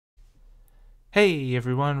Hey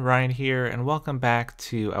everyone, Ryan here, and welcome back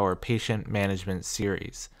to our patient management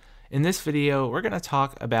series. In this video, we're going to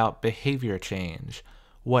talk about behavior change.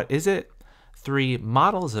 What is it? 3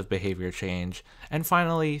 models of behavior change, and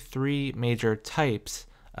finally, 3 major types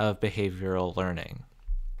of behavioral learning.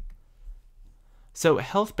 So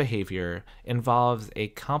health behavior involves a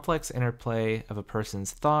complex interplay of a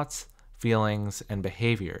person's thoughts, feelings, and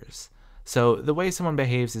behaviors. So the way someone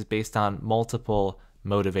behaves is based on multiple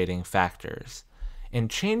motivating factors. And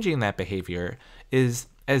changing that behavior is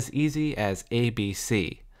as easy as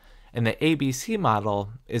ABC. And the ABC model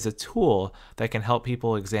is a tool that can help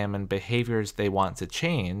people examine behaviors they want to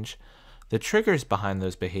change, the triggers behind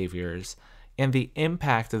those behaviors, and the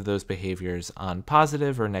impact of those behaviors on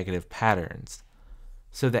positive or negative patterns.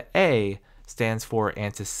 So the A stands for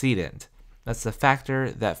antecedent. That's the factor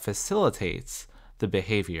that facilitates the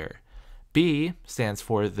behavior. B stands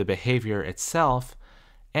for the behavior itself.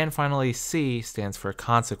 And finally, C stands for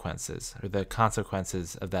consequences, or the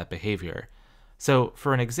consequences of that behavior. So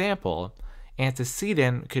for an example,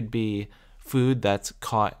 antecedent could be food that's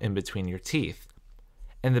caught in between your teeth.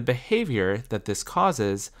 And the behavior that this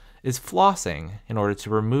causes is flossing in order to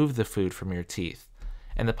remove the food from your teeth.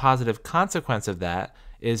 And the positive consequence of that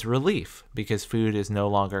is relief, because food is no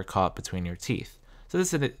longer caught between your teeth. So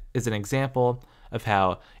this is an example of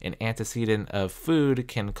how an antecedent of food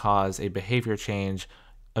can cause a behavior change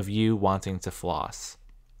of you wanting to floss.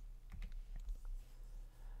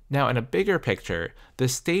 Now, in a bigger picture, the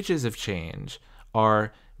stages of change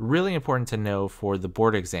are really important to know for the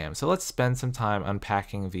board exam. So let's spend some time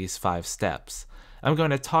unpacking these 5 steps. I'm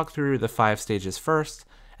going to talk through the 5 stages first,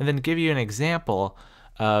 and then give you an example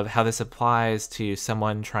of how this applies to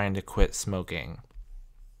someone trying to quit smoking.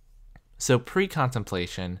 So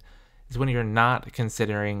pre-contemplation is when you're not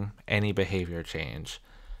considering any behavior change.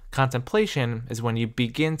 Contemplation is when you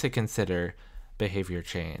begin to consider behavior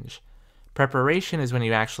change. Preparation is when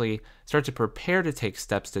you actually start to prepare to take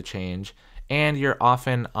steps to change, and you're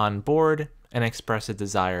often on board and express a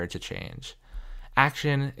desire to change.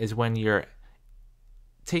 Action is when you're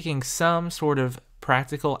taking some sort of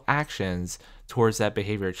practical actions towards that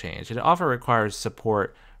behavior change. It often requires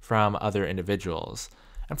support from other individuals.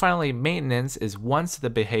 And finally, maintenance is once the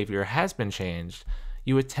behavior has been changed,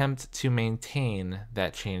 you attempt to maintain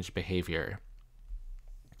that changed behavior.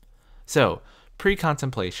 So,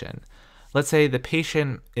 pre-contemplation. Let's say the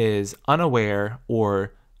patient is unaware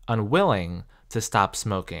or unwilling to stop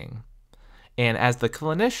smoking. And as the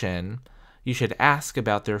clinician, you should ask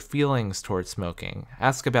about their feelings towards smoking.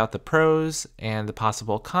 Ask about the pros and the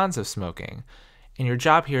possible cons of smoking. And your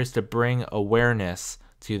job here is to bring awareness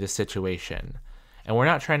to the situation. And we're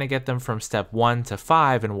not trying to get them from step 1 to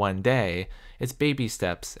 5 in one day. It's baby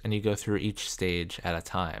steps, and you go through each stage at a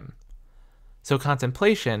time. So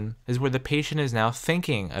contemplation is where the patient is now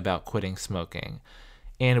thinking about quitting smoking,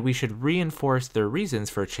 and we should reinforce their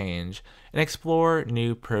reasons for change and explore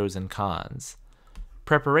new pros and cons.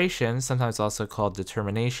 Preparation, sometimes also called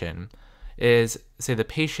determination, is, say, the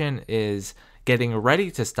patient is getting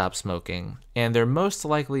ready to stop smoking, and they're most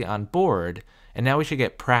likely on board, and now we should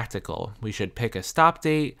get practical. We should pick a stop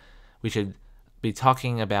date. We should be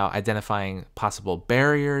talking about identifying possible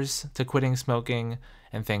barriers to quitting smoking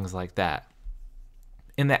and things like that.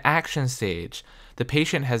 In the action stage, the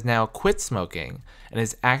patient has now quit smoking and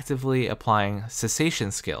is actively applying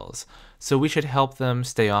cessation skills. So we should help them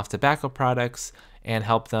stay off tobacco products and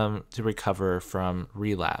help them to recover from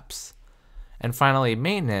relapse. And finally,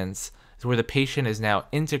 maintenance is where the patient is now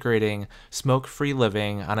integrating smoke-free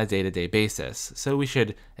living on a day-to-day basis. So we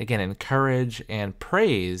should, again, encourage and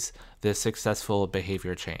praise this successful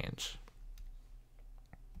behavior change.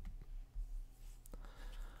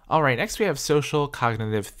 All right, next we have social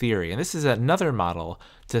cognitive theory, and this is another model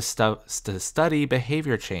to study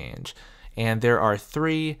behavior change. And there are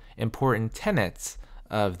 3 important tenets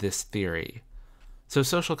of this theory. So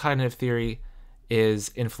social cognitive theory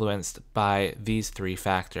is influenced by these 3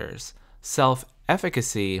 factors.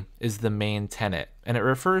 Self-efficacy is the main tenet, and it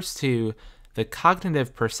refers to the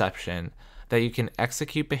cognitive perception that you can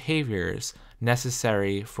execute behaviors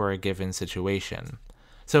necessary for a given situation.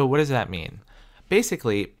 So what does that mean?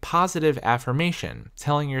 Basically, positive affirmation,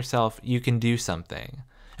 telling yourself you can do something.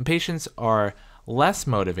 And patients are less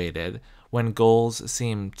motivated when goals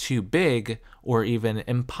seem too big or even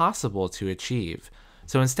impossible to achieve.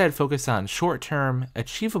 So instead, focus on short-term,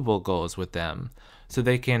 achievable goals with them so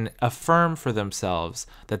they can affirm for themselves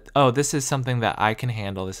that, oh, this is something that I can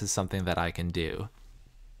handle, this is something that I can do.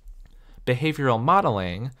 Behavioral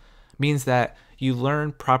modeling means that you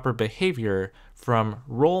learn proper behavior from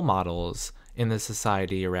role models in the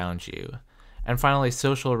society around you. And finally,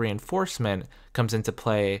 social reinforcement comes into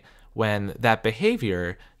play when that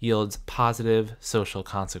behavior yields positive social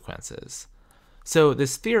consequences. So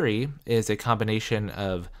this theory is a combination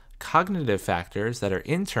of cognitive factors that are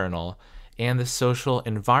internal and the social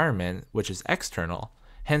environment, which is external,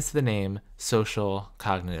 hence the name social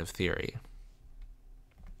cognitive theory.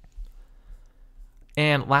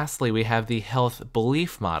 And lastly, we have the health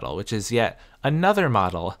belief model, which is yet another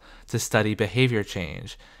model to study behavior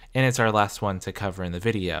change, and it's our last one to cover in the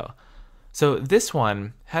video. So this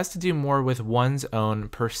one has to do more with one's own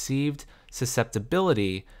perceived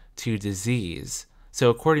susceptibility to disease. So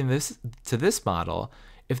according to this model,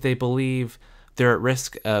 if they believe they're at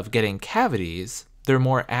risk of getting cavities, they're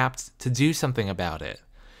more apt to do something about it.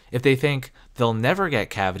 If they think they'll never get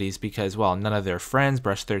cavities because, well, none of their friends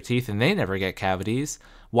brush their teeth and they never get cavities,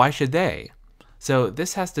 why should they? So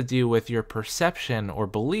this has to do with your perception or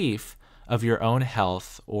belief of your own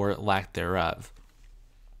health or lack thereof.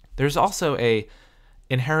 There's also a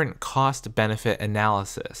inherent cost-benefit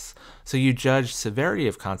analysis. So you judge severity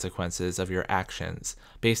of consequences of your actions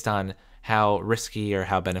based on how risky or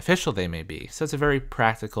how beneficial they may be. So it's a very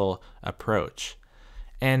practical approach.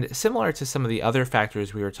 And similar to some of the other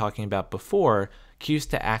factors we were talking about before, cues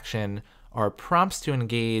to action are prompts to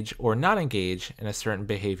engage or not engage in a certain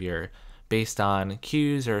behavior based on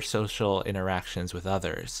cues or social interactions with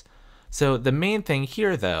others. So the main thing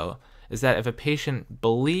here, though, is that if a patient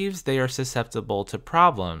believes they are susceptible to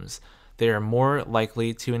problems, they are more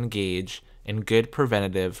likely to engage in good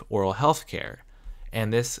preventative oral health care.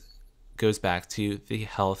 And this goes back to the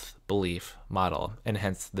health belief model, and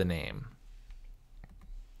hence the name.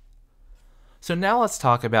 So now let's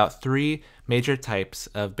talk about three major types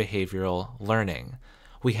of behavioral learning.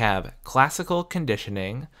 We have classical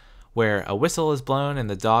conditioning, where a whistle is blown and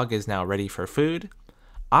the dog is now ready for food.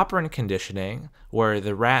 Operant conditioning, where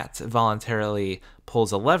the rat voluntarily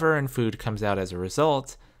pulls a lever and food comes out as a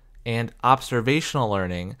result. And observational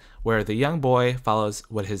learning, where the young boy follows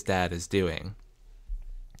what his dad is doing.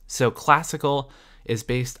 So classical is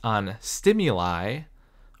based on stimuli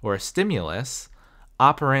or stimulus.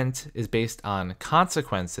 Operant is based on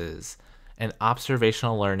consequences, and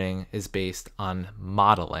observational learning is based on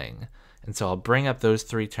modeling. And so I'll bring up those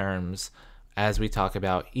three terms as we talk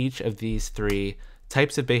about each of these three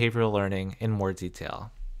types of behavioral learning in more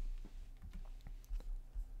detail.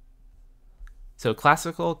 So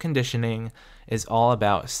classical conditioning is all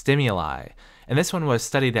about stimuli, and this one was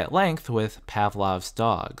studied at length with Pavlov's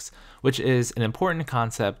dogs, which is an important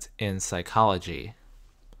concept in psychology.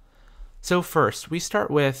 So first, we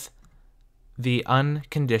start with the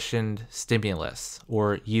unconditioned stimulus,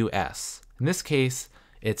 or US. In this case,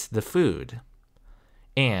 it's the food.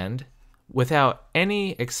 And without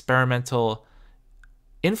any experimental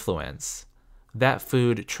influence, that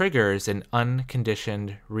food triggers an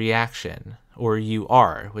unconditioned reaction, or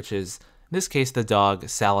UR, which is, in this case, the dog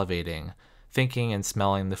salivating, thinking and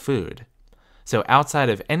smelling the food. So outside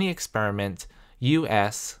of any experiment,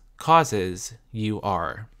 US causes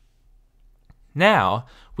UR. Now,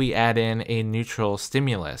 we add in a neutral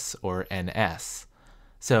stimulus, or NS.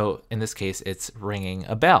 So, in this case, it's ringing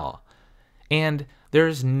a bell. And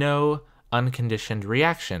there's no unconditioned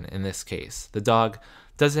reaction in this case. The dog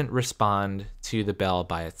doesn't respond to the bell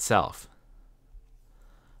by itself.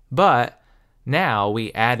 But now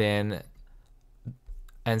we add in,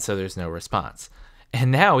 and so there's no response. And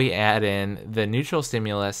now we add in the neutral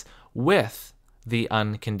stimulus with the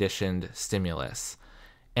unconditioned stimulus.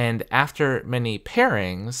 And after many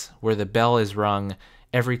pairings, where the bell is rung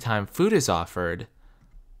every time food is offered,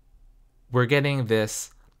 we're getting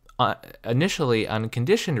this initially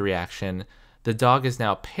unconditioned reaction. The dog is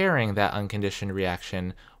now pairing that unconditioned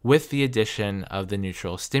reaction with the addition of the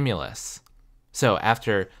neutral stimulus. So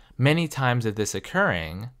after many times of this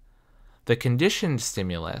occurring, the conditioned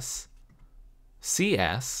stimulus,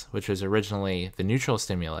 CS, which was originally the neutral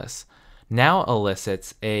stimulus, now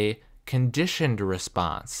elicits a conditioned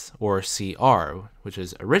response, or CR, which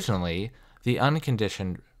is originally the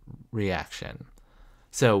unconditioned reaction.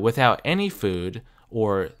 So without any food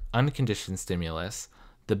or unconditioned stimulus,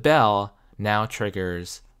 the bell now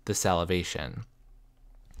triggers the salivation.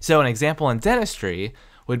 So an example in dentistry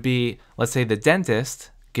would be, let's say the dentist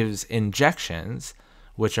gives injections,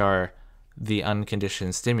 which are the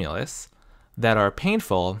unconditioned stimulus, that are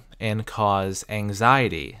painful and cause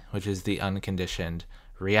anxiety, which is the unconditioned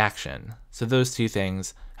reaction. So those two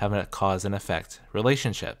things have a cause and effect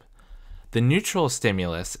relationship. The neutral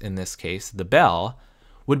stimulus, in this case, the bell,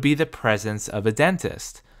 would be the presence of a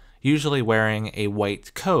dentist, usually wearing a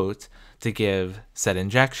white coat to give said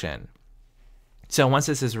injection. So once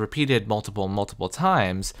this is repeated multiple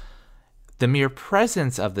times, The mere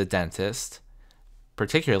presence of the dentist,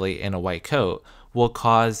 particularly in a white coat, will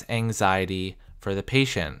cause anxiety for the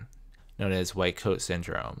patient, known as white coat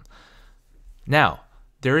syndrome. Now,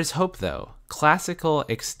 there is hope though. Classical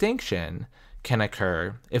extinction can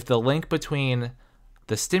occur if the link between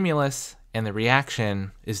the stimulus and the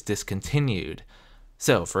reaction is discontinued.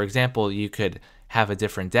 So, for example, you could have a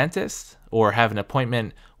different dentist or have an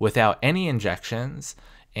appointment without any injections,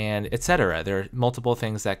 and etc. There are multiple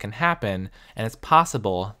things that can happen, and it's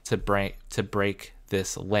possible to break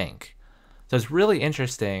this link. So it's really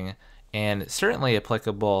interesting and certainly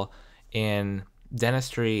applicable in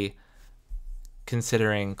dentistry,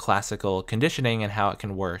 considering classical conditioning and how it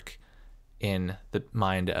can work in the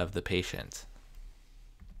mind of the patient.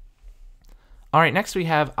 All right, next we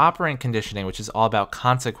have operant conditioning, which is all about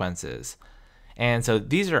consequences. And so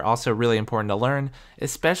these are also really important to learn,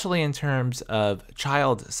 especially in terms of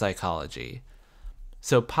child psychology.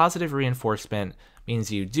 So positive reinforcement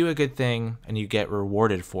means you do a good thing and you get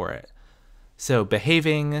rewarded for it. So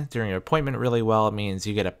behaving during your appointment really well means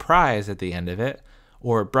you get a prize at the end of it,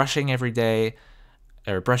 or brushing every day,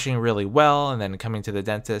 or brushing really well and then coming to the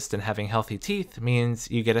dentist and having healthy teeth means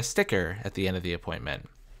you get a sticker at the end of the appointment.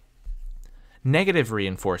 Negative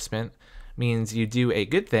reinforcement means you do a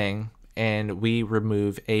good thing and we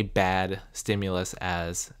remove a bad stimulus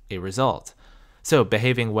as a result. So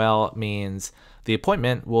behaving well means the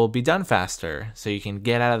appointment will be done faster, so you can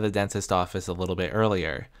get out of the dentist office a little bit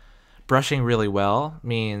earlier. Brushing really well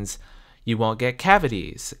means you won't get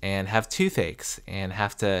cavities and have toothaches and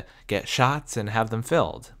have to get shots and have them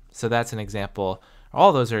filled. So that's an example.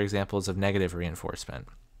 All those are examples of negative reinforcement.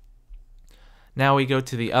 Now we go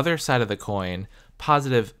to the other side of the coin.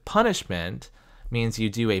 Positive punishment means you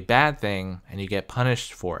do a bad thing and you get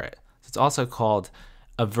punished for it. So it's also called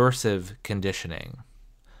aversive conditioning.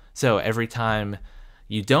 So every time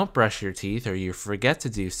you don't brush your teeth or you forget to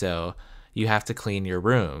do so, you have to clean your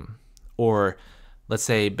room. Or let's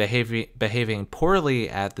say behaving poorly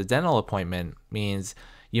at the dental appointment means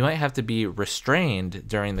you might have to be restrained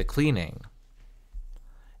during the cleaning.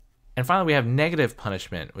 And finally, we have negative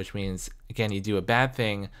punishment, which means, again, you do a bad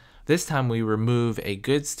thing. This time we remove a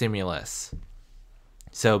good stimulus.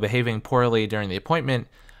 So behaving poorly during the appointment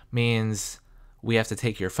means we have to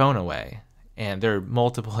take your phone away. And there are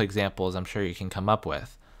multiple examples I'm sure you can come up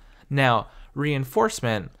with. Now,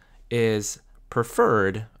 reinforcement is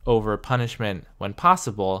preferred over punishment when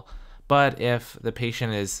possible, but if the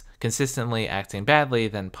patient is consistently acting badly,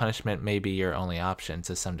 then punishment may be your only option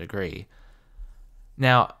to some degree.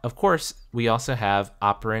 Now, of course, we also have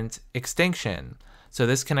operant extinction. So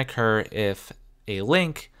this can occur if a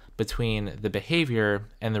link between the behavior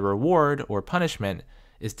and the reward or punishment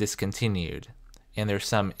is discontinued, and there's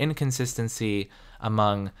some inconsistency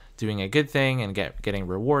among doing a good thing and getting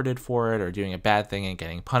rewarded for it, or doing a bad thing and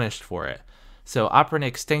getting punished for it. So operant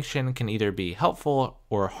extinction can either be helpful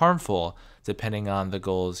or harmful depending on the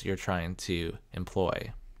goals you're trying to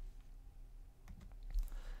employ.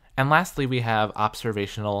 And lastly, we have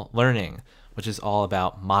observational learning, which is all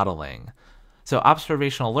about modeling. So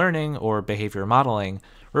observational learning, or behavior modeling,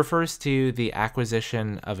 refers to the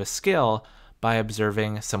acquisition of a skill by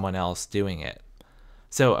observing someone else doing it.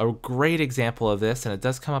 So a great example of this, and it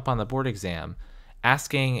does come up on the board exam,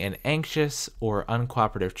 asking an anxious or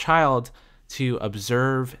uncooperative child to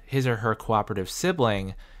observe his or her cooperative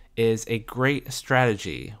sibling is a great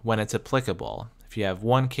strategy when it's applicable. If you have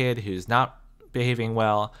one kid who's not behaving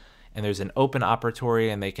well and there's an open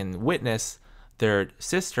operatory and they can witness their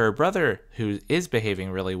sister or brother who is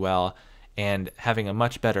behaving really well and having a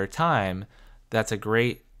much better time, that's a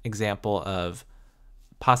great example of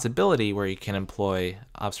possibility where you can employ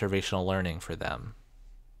observational learning for them.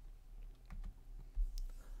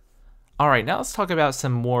 All right, now let's talk about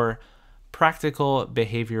some more practical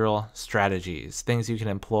behavioral strategies, things you can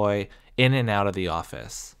employ in and out of the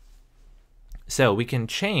office. So we can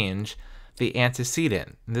change the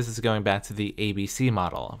antecedent. And this is going back to the ABC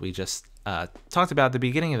model we just talked about at the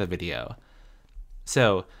beginning of the video.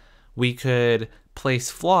 So we could place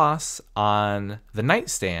floss on the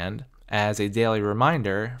nightstand as a daily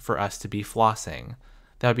reminder for us to be flossing.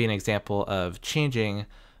 That would be an example of changing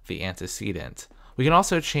the antecedent. We can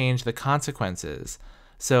also change the consequences.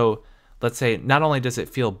 So let's say not only does it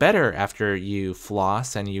feel better after you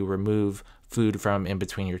floss and you remove food from in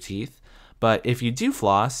between your teeth, but if you do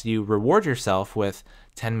floss, you reward yourself with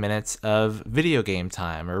 10 minutes of video game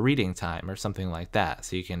time or reading time or something like that.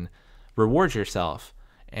 So you can reward yourself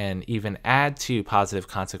and even add to positive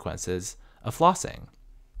consequences of flossing.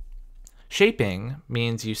 Shaping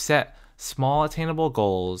means you set small attainable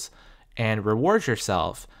goals and reward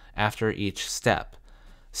yourself after each step.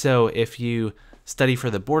 So if you study for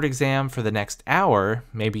the board exam for the next hour,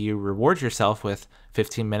 maybe you reward yourself with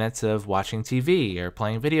 15 minutes of watching TV or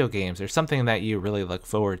playing video games or something that you really look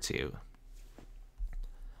forward to.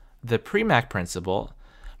 The Premack principle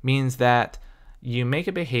means that you make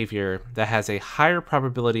a behavior that has a higher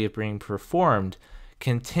probability of being performed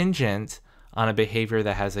contingent on a behavior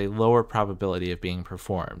that has a lower probability of being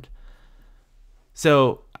performed.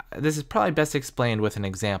 So this is probably best explained with an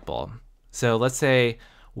example. So let's say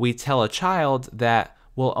we tell a child that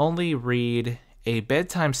we'll only read a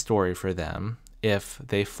bedtime story for them if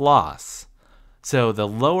they floss. So the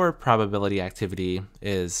lower probability activity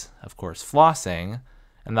is, of course, flossing,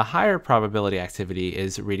 and the higher probability activity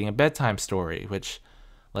is reading a bedtime story, which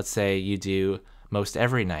let's say you do most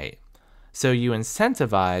every night. So you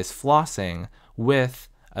incentivize flossing with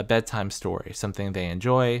a bedtime story, something they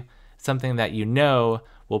enjoy, something that you know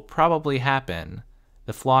will probably happen.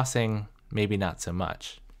 The flossing, maybe not so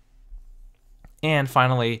much. And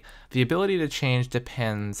finally, the ability to change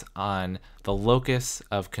depends on the locus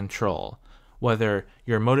of control, whether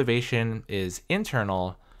your motivation is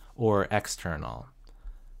internal or external.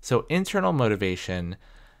 So internal motivation,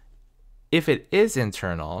 if it is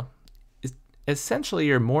internal, essentially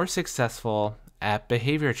you're more successful at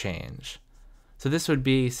behavior change. So this would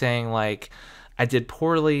be saying like, I did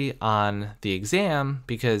poorly on the exam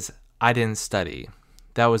because I didn't study.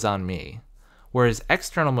 That was on me. Whereas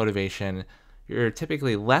external motivation, you're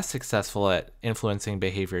typically less successful at influencing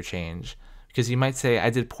behavior change because you might say, I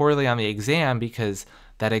did poorly on the exam because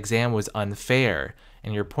that exam was unfair,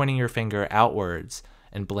 and you're pointing your finger outwards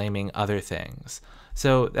and blaming other things.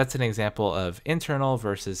 So that's an example of internal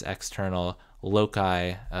versus external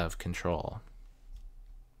loci of control.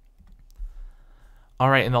 All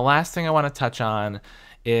right, and the last thing I want to touch on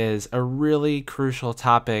is a really crucial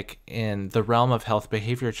topic in the realm of health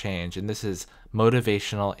behavior change, and this is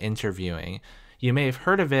motivational interviewing. You may have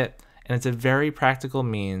heard of it, and it's a very practical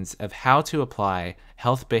means of how to apply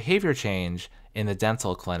health behavior change in the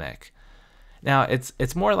dental clinic. Now,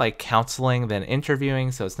 it's more like counseling than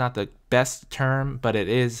interviewing, so it's not the best term, but it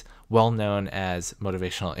is well known as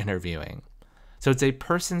motivational interviewing. So it's a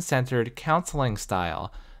person-centered counseling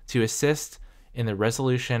style to assist in the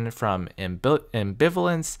resolution from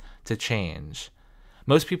ambivalence to change.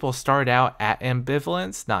 Most people start out at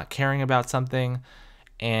ambivalence, not caring about something,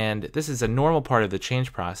 and this is a normal part of the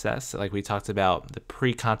change process, like we talked about the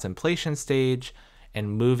pre-contemplation stage and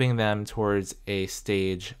moving them towards a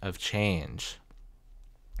stage of change.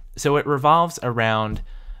 So it revolves around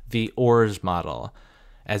the ORS model,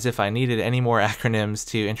 as if I needed any more acronyms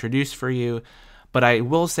to introduce for you. But I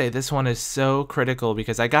will say this one is so critical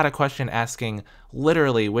because I got a question asking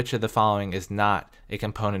literally which of the following is not a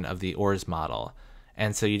component of the ORS model.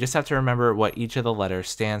 And so you just have to remember what each of the letters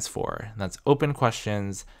stands for. And that's open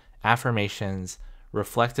questions, affirmations,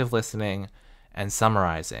 reflective listening, and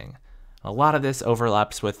summarizing. A lot of this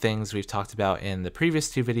overlaps with things we've talked about in the previous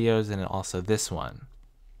two videos and also this one.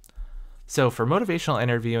 So for motivational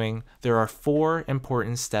interviewing, there are 4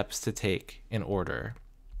 important steps to take in order.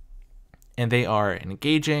 And they are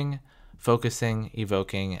engaging, focusing,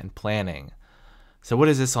 evoking, and planning. So what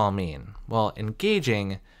does this all mean? Well,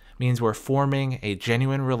 engaging means we're forming a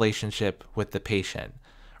genuine relationship with the patient,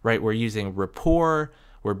 right? We're using rapport,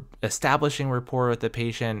 we're establishing rapport with the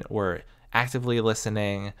patient, we're actively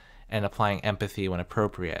listening, and applying empathy when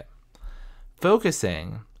appropriate.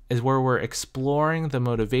 Focusing is where we're exploring the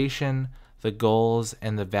motivation, the goals,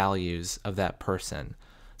 and the values of that person.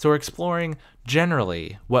 So we're exploring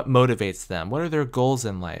generally what motivates them, what are their goals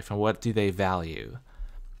in life, and what do they value.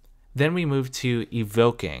 Then we move to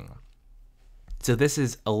evoking. So this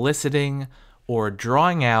is eliciting or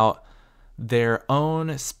drawing out their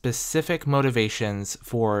own specific motivations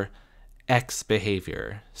for X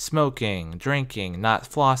behavior, smoking, drinking, not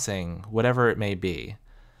flossing, whatever it may be.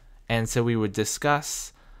 And so we would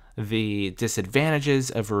discuss the disadvantages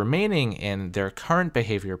of remaining in their current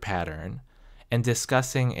behavior pattern and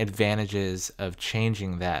discussing advantages of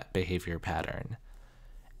changing that behavior pattern.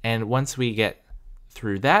 And once we get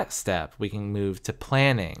through that step, we can move to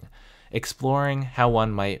planning, exploring how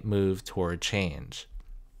one might move toward change.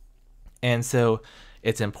 And so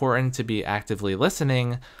it's important to be actively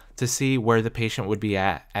listening to see where the patient would be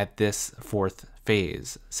at this 4th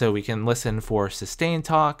phase. So we can listen for sustained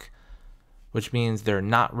talk, which means they're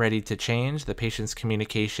not ready to change. The patient's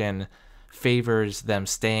communication favors them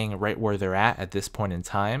staying right where they're at this point in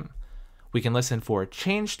time. We can listen for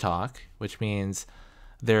change talk, which means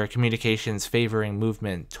their communications favoring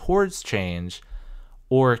movement towards change,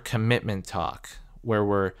 or commitment talk,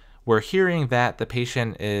 where we're hearing that the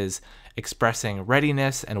patient is expressing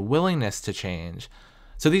readiness and willingness to change.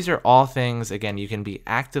 So these are all things, again, you can be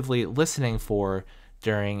actively listening for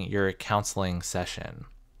during your counseling session.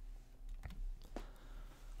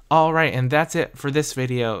 All right, and that's it for this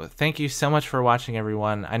video. Thank you so much for watching,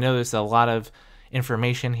 everyone. I know there's a lot of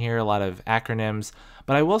information here, a lot of acronyms,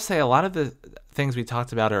 but I will say a lot of the things we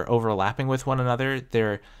talked about are overlapping with one another.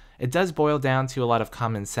 It does boil down to a lot of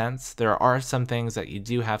common sense. There are some things that you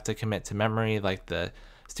do have to commit to memory, like the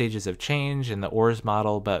stages of change and the ORS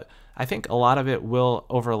model, but I think a lot of it will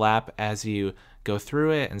overlap as you go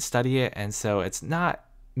through it and study it, and so it's not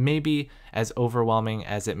maybe as overwhelming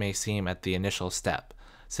as it may seem at the initial step.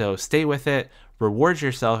 So stay with it, reward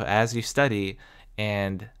yourself as you study,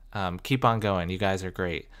 and keep on going. You guys are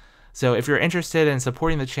great. So if you're interested in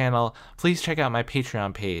supporting the channel, please check out my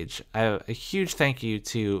Patreon page. A huge thank you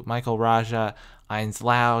to Michael Raja, Eins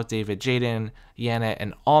Lau, David Jaden, Janet,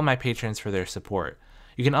 and all my patrons for their support.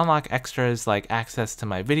 You can unlock extras like access to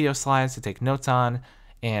my video slides to take notes on,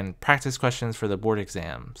 and practice questions for the board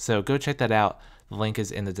exam. So go check that out. The link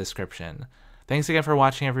is in the description. Thanks again for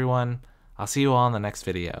watching, everyone. I'll see you all in the next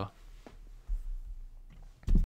video.